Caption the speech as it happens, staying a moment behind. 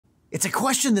It's a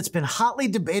question that's been hotly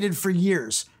debated for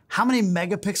years. How many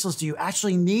megapixels do you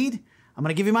actually need? I'm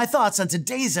going to give you my thoughts on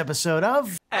today's episode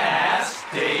of Ask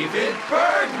David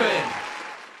Bergman.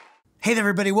 Hey there,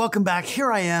 everybody, welcome back.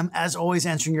 Here I am, as always,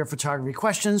 answering your photography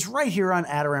questions right here on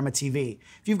Adorama TV.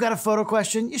 If you've got a photo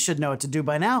question, you should know what to do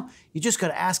by now. You just go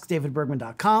to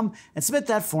askdavidbergman.com and submit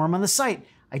that form on the site.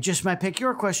 I just might pick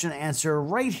your question and answer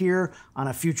right here on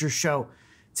a future show.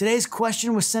 Today's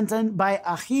question was sent in by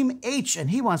Achim H, and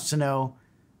he wants to know,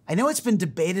 I know it's been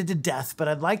debated to death, but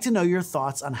I'd like to know your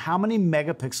thoughts on how many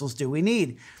megapixels do we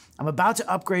need? I'm about to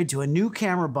upgrade to a new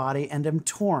camera body and am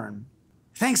torn.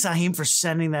 Thanks, Achim, for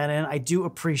sending that in. I do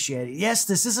appreciate it. Yes,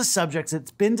 this is a subject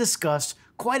that's been discussed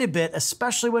quite a bit,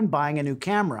 especially when buying a new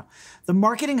camera. The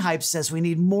marketing hype says we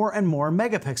need more and more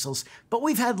megapixels, but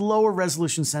we've had lower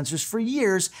resolution sensors for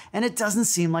years, and it doesn't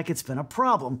seem like it's been a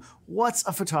problem. What's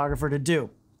a photographer to do?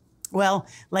 Well,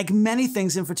 like many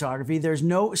things in photography, there's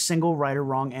no single right or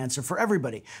wrong answer for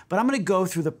everybody, but I'm going to go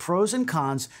through the pros and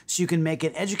cons so you can make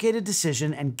an educated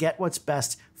decision and get what's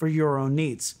best for your own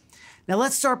needs. Now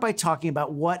let's start by talking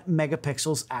about what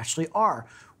megapixels actually are.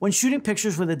 When shooting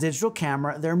pictures with a digital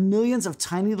camera, there are millions of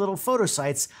tiny little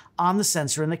photosites on the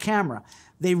sensor in the camera.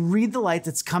 They read the light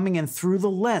that's coming in through the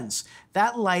lens.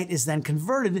 That light is then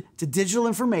converted to digital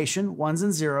information, ones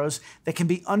and zeros, that can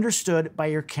be understood by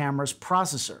your camera's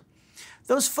processor.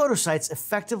 Those photosites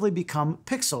effectively become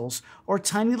pixels, or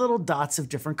tiny little dots of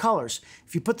different colors.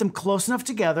 If you put them close enough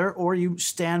together, or you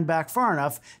stand back far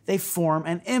enough, they form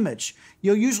an image.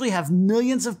 You'll usually have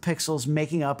millions of pixels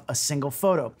making up a single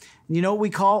photo. And you know what we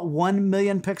call 1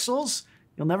 million pixels?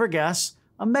 You'll never guess,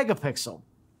 a megapixel.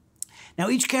 Now,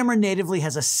 each camera natively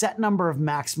has a set number of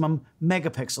maximum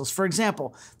megapixels. For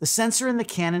example, the sensor in the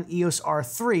Canon EOS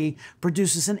R3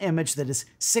 produces an image that is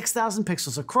 6,000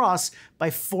 pixels across by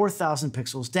 4,000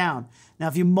 pixels down. Now,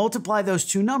 if you multiply those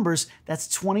two numbers, that's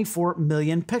 24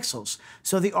 million pixels.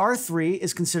 So the R3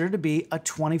 is considered to be a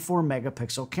 24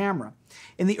 megapixel camera.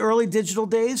 In the early digital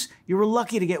days, you were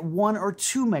lucky to get 1 or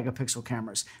 2 megapixel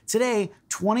cameras. Today,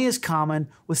 20 is common,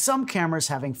 with some cameras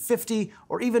having 50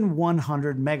 or even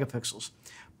 100 megapixels.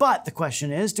 But the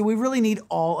question is, do we really need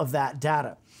all of that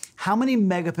data? How many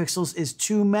megapixels is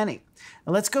too many?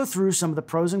 Now let's go through some of the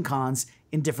pros and cons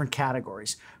in different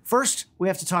categories. First, we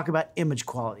have to talk about image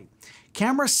quality.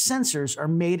 Camera sensors are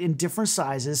made in different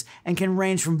sizes and can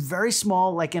range from very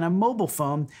small, like in a mobile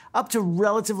phone, up to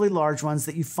relatively large ones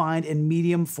that you find in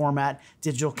medium format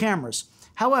digital cameras.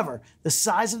 However, the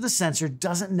size of the sensor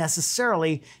doesn't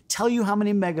necessarily tell you how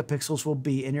many megapixels will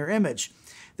be in your image.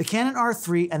 The Canon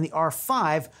R3 and the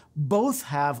R5 both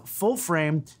have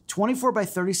full-frame 24 by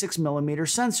 36 millimeter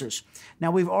sensors.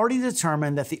 Now, we've already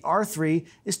determined that the R3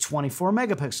 is 24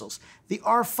 megapixels. The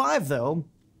R5, though,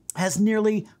 has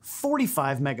nearly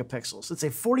 45 megapixels. It's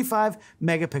a 45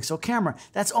 megapixel camera.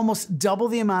 That's almost double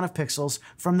the amount of pixels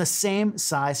from the same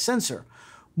size sensor.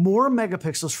 More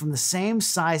megapixels from the same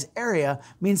size area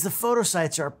means the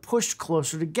photosites are pushed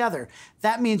closer together.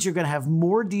 That means you're going to have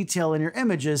more detail in your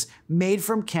images made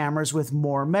from cameras with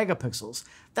more megapixels.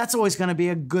 That's always going to be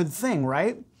a good thing,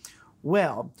 right?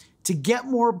 Well, to get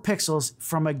more pixels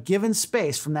from a given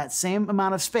space, from that same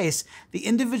amount of space, the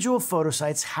individual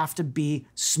photosites have to be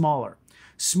smaller.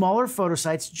 Smaller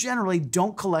photosites generally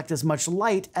don't collect as much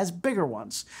light as bigger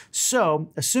ones. So,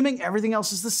 assuming everything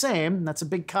else is the same, and that's a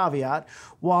big caveat,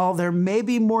 while there may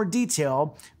be more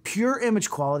detail, pure image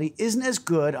quality isn't as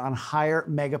good on higher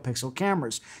megapixel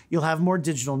cameras. You'll have more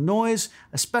digital noise,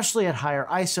 especially at higher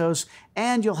ISOs,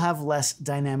 and you'll have less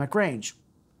dynamic range.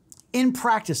 In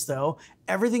practice, though,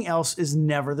 everything else is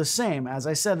never the same. As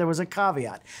I said, there was a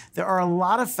caveat. There are a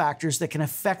lot of factors that can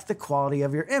affect the quality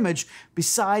of your image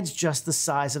besides just the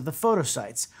size of the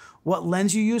photosites. What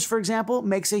lens you use, for example,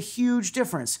 makes a huge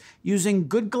difference. Using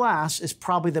good glass is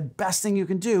probably the best thing you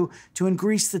can do to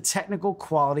increase the technical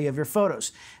quality of your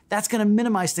photos. That's going to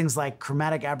minimize things like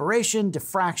chromatic aberration,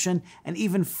 diffraction, and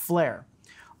even flare.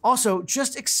 Also,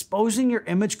 just exposing your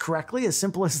image correctly, as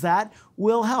simple as that,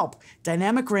 will help.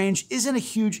 Dynamic range isn't a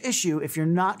huge issue if you're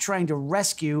not trying to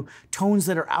rescue tones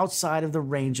that are outside of the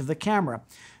range of the camera.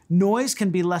 Noise can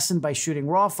be lessened by shooting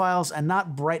raw files and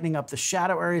not brightening up the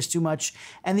shadow areas too much,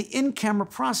 and the in-camera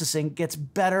processing gets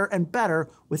better and better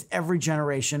with every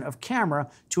generation of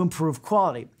camera to improve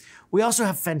quality. We also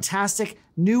have fantastic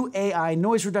new AI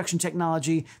noise reduction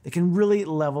technology that can really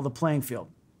level the playing field.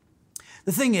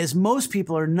 The thing is, most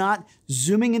people are not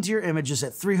zooming into your images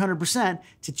at 300%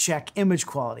 to check image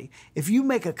quality. If you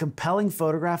make a compelling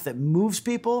photograph that moves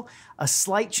people, a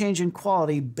slight change in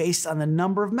quality based on the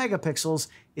number of megapixels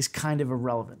is kind of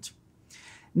irrelevant.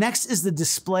 Next is the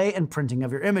display and printing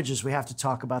of your images. We have to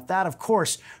talk about that, of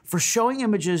course. For showing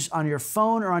images on your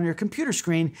phone or on your computer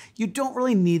screen, you don't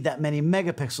really need that many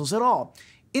megapixels at all.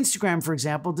 Instagram, for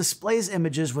example, displays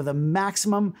images with a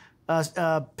maximum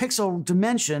maximum pixel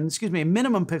dimension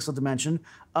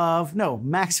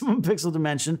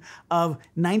of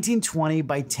 1920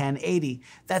 by 1080.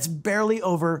 That's barely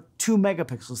over 2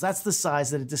 megapixels. That's the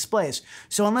size that it displays.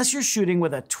 So unless you're shooting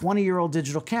with a 20-year-old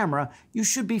digital camera, you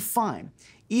should be fine.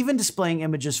 Even displaying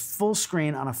images full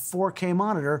screen on a 4K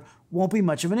monitor won't be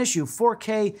much of an issue.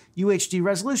 4K UHD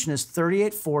resolution is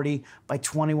 3840 by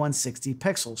 2160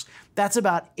 pixels. That's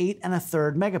about 8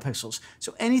 1/3 megapixels.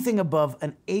 So anything above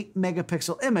an 8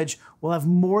 megapixel image will have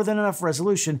more than enough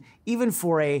resolution, even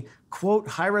for a, quote,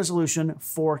 high resolution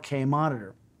 4K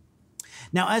monitor.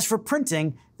 Now, as for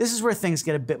printing, this is where things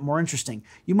get a bit more interesting.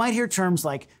 You might hear terms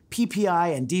like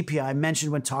PPI and DPI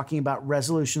mentioned when talking about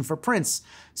resolution for prints.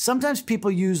 Sometimes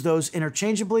people use those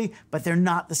interchangeably, but they're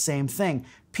not the same thing.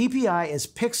 PPI is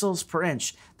pixels per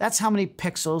inch. That's how many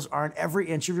pixels are in every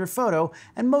inch of your photo,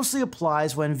 and mostly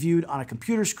applies when viewed on a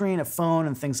computer screen, a phone,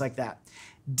 and things like that.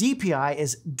 DPI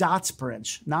is dots per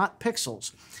inch, not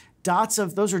pixels.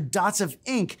 Those are dots of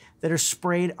ink that are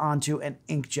sprayed onto an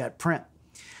inkjet print.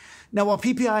 Now, while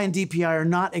PPI and DPI are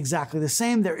not exactly the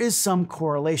same, there is some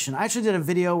correlation. I actually did a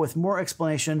video with more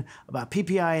explanation about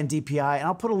PPI and DPI, and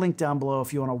I'll put a link down below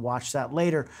if you want to watch that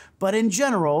later. But in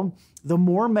general, the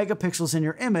more megapixels in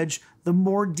your image, the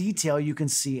more detail you can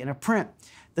see in a print.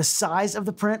 The size of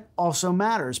the print also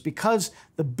matters, because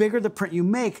the bigger the print you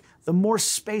make, the more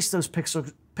space those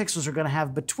pixels are going to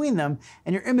have between them,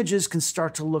 and your images can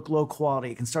start to look low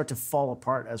quality, can start to fall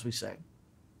apart, as we say.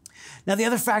 Now, the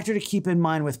other factor to keep in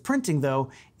mind with printing, though,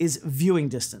 is viewing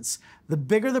distance. The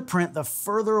bigger the print, the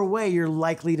further away you're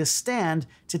likely to stand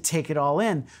to take it all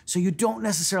in. So you don't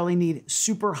necessarily need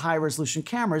super high resolution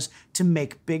cameras to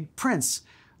make big prints.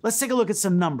 Let's take a look at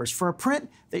some numbers. For a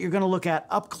print that you're going to look at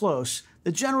up close,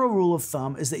 the general rule of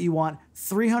thumb is that you want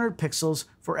 300 pixels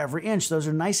for every inch. Those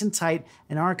are nice and tight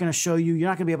and aren't going to show you, you're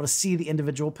not going to be able to see the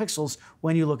individual pixels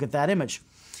when you look at that image.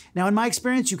 Now, in my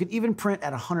experience, you can even print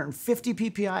at 150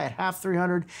 PPI at half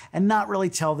 300 and not really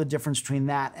tell the difference between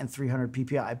that and 300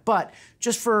 PPI. But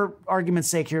just for argument's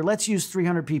sake here, let's use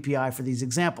 300 PPI for these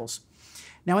examples.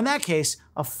 Now, in that case,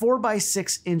 a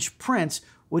 4x6 inch print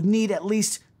would need at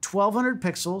least 1200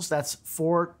 pixels, that's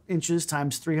 4 inches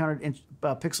times 300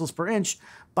 pixels per inch,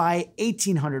 by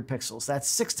 1800 pixels, that's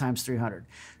 6 times 300.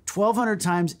 1200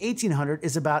 times 1800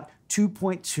 is about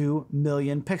 2.2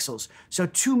 million pixels. So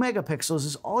 2 megapixels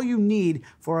is all you need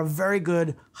for a very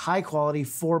good, high quality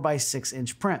 4x6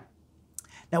 inch print.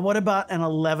 Now, what about an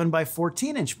 11 by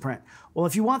 14 inch print? Well,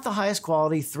 if you want the highest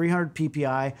quality 300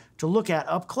 PPI to look at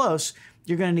up close,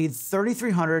 you're going to need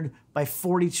 3300 by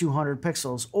 4200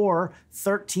 pixels, or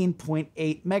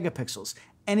 13.8 megapixels.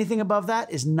 Anything above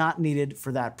that is not needed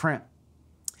for that print.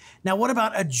 Now, what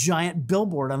about a giant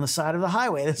billboard on the side of the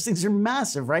highway? Those things are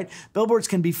massive, right? Billboards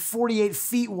can be 48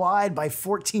 feet wide by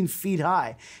 14 feet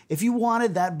high. If you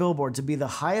wanted that billboard to be the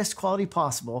highest quality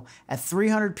possible at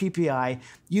 300 PPI,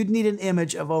 you'd need an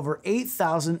image of over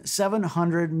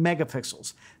 8,700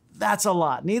 megapixels. That's a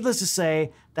lot. Needless to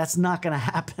say, that's not going to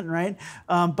happen, right?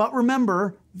 But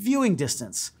remember, viewing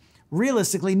distance.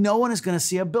 Realistically, no one is going to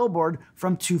see a billboard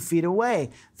from 2 feet away.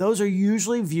 Those are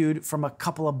usually viewed from a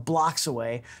couple of blocks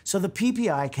away, so the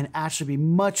PPI can actually be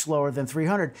much lower than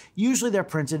 300. Usually they're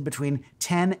printed between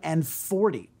 10 and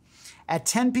 40. At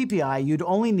 10 PPI, you'd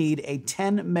only need a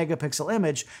 10 megapixel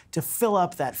image to fill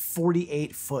up that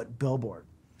 48-foot billboard.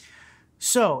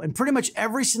 So, in pretty much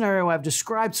every scenario I've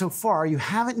described so far, you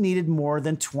haven't needed more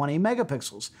than 20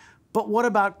 megapixels. But what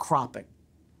about cropping?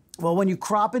 Well, when you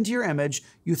crop into your image,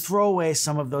 you throw away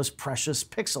some of those precious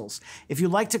pixels. If you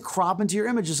like to crop into your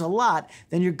images a lot,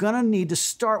 then you're going to need to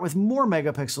start with more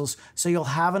megapixels so you'll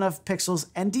have enough pixels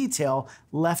and detail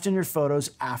left in your photos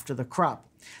after the crop.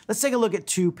 Let's take a look at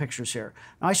 2 pictures here.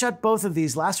 Now, I shot both of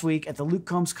these last week at the Luke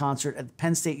Combs concert at the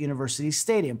Penn State University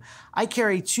Stadium. I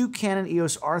carry 2 Canon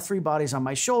EOS R3 bodies on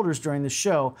my shoulders during the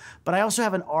show, but I also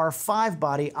have an R5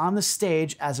 body on the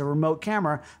stage as a remote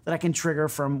camera that I can trigger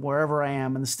from wherever I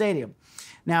am in the stadium.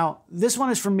 Now, this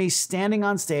one is from me standing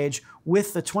on stage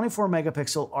with the 24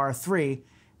 megapixel R3,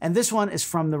 and this one is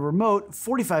from the remote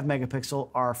 45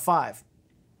 megapixel R5.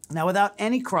 Now, without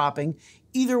any cropping,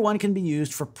 either one can be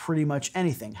used for pretty much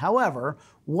anything. However,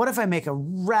 what if I make a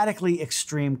radically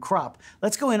extreme crop?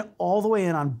 Let's go in all the way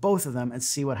in on both of them and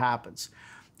see what happens.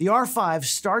 The R5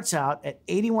 starts out at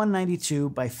 8192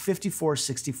 by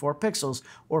 5464 pixels,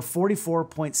 or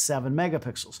 44.7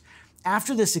 megapixels.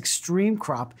 after this extreme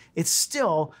crop, it's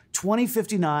still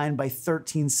 2059 by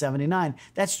 1379.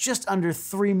 That's just under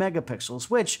 3 megapixels,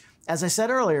 which, as I said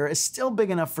earlier, is still big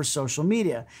enough for social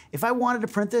media. If I wanted to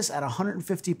print this at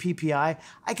 150 PPI,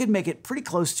 I could make it pretty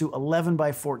close to 11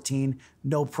 by 14,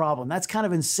 no problem. That's kind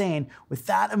of insane with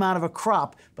that amount of a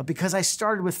crop, but because I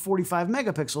started with 45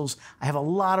 megapixels, I have a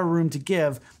lot of room to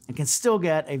give and can still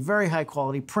get a very high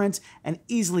quality print and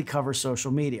easily cover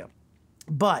social media.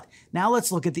 But now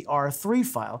let's look at the R3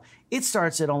 file. It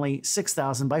starts at only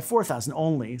 6,000 by 4,000,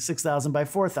 only 6,000 by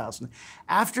 4,000.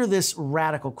 After this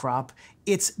radical crop,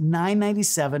 it's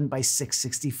 997 by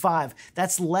 665.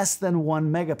 That's less than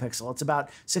 1 megapixel. It's about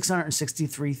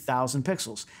 663,000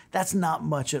 pixels. That's not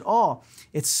much at all.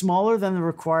 It's smaller than the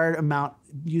required amount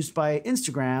used by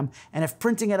Instagram, and if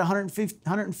printing at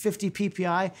 150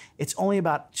 PPI, it's only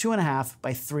about 2.5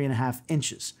 by 3.5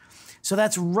 inches. So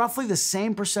that's roughly the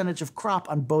same percentage of crop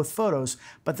on both photos,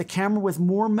 but the camera with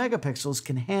more megapixels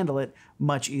can handle it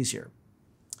much easier.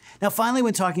 Now, finally,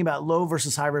 when talking about low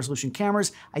versus high resolution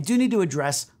cameras, I do need to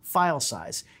address file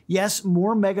size. Yes,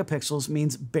 more megapixels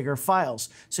means bigger files.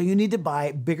 So you need to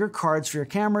buy bigger cards for your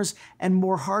cameras and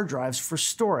more hard drives for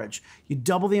storage. You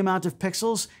double the amount of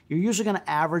pixels, you're usually going to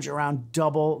average around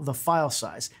double the file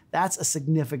size. That's a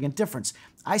significant difference.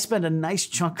 I spend a nice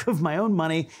chunk of my own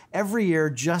money every year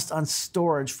just on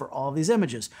storage for all these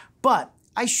images. But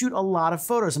I shoot a lot of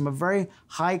photos. I'm a very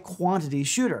high quantity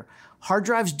shooter. Hard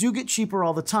drives do get cheaper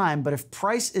all the time, but if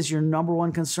price is your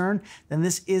 #1 concern, then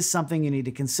this is something you need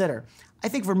to consider. I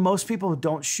think for most people who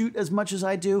don't shoot as much as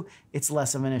I do, it's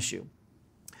less of an issue.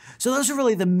 So those are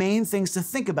really the main things to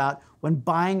think about when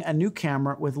buying a new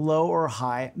camera with low or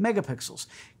high megapixels.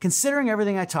 Considering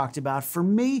everything I talked about, for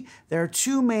me, there are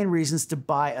 2 main reasons to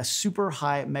buy a super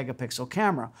high megapixel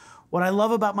camera. What I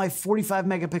love about my 45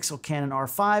 megapixel Canon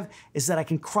R5 is that I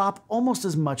can crop almost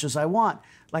as much as I want.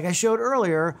 Like I showed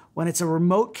earlier, when it's a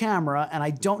remote camera and I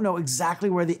don't know exactly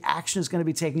where the action is going to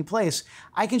be taking place,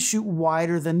 I can shoot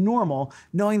wider than normal,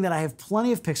 knowing that I have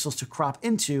plenty of pixels to crop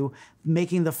into,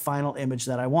 making the final image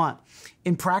that I want.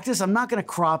 In practice, I'm not going to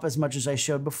crop as much as I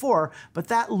showed before, but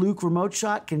that Luke remote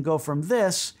shot can go from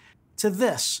this to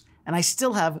this, and I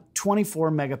still have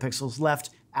 24 megapixels left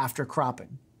after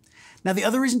cropping. Now, the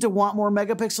other reason to want more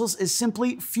megapixels is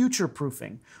simply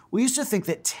future-proofing. We used to think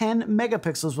that 10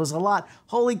 megapixels was a lot.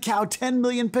 Holy cow, 10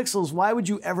 million pixels. Why would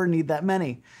you ever need that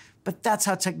many? But that's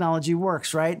how technology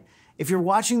works, right? If you're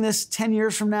watching this 10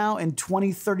 years from now in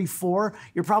 2034,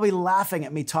 you're probably laughing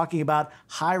at me talking about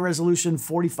high-resolution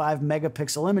 45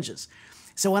 megapixel images.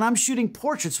 So when I'm shooting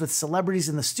portraits with celebrities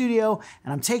in the studio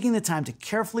and I'm taking the time to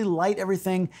carefully light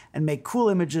everything and make cool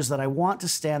images that I want to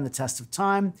stand the test of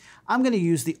time, I'm going to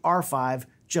use the R5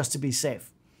 just to be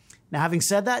safe. Now, having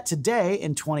said that, today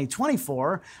in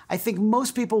 2024, I think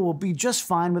most people will be just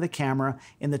fine with a camera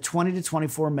in the 20 to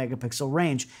 24 megapixel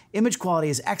range. Image quality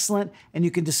is excellent, and you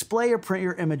can display or print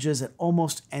your images at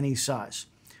almost any size.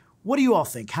 What do you all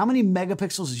think? How many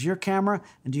megapixels is your camera,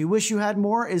 and do you wish you had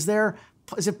more?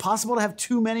 Is it possible to have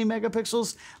too many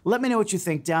megapixels? Let me know what you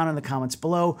think down in the comments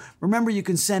below. Remember, you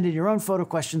can send in your own photo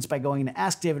questions by going to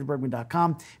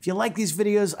askdavidbergman.com. If you like these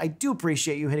videos, I do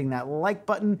appreciate you hitting that like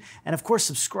button. And of course,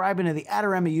 subscribing to the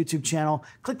Adorama YouTube channel.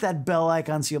 Click that bell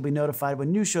icon so you'll be notified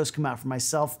when new shows come out from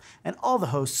myself and all the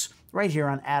hosts right here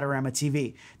on Adorama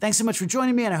TV. Thanks so much for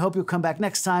joining me, and I hope you'll come back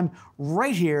next time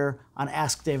right here on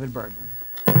Ask David Bergman.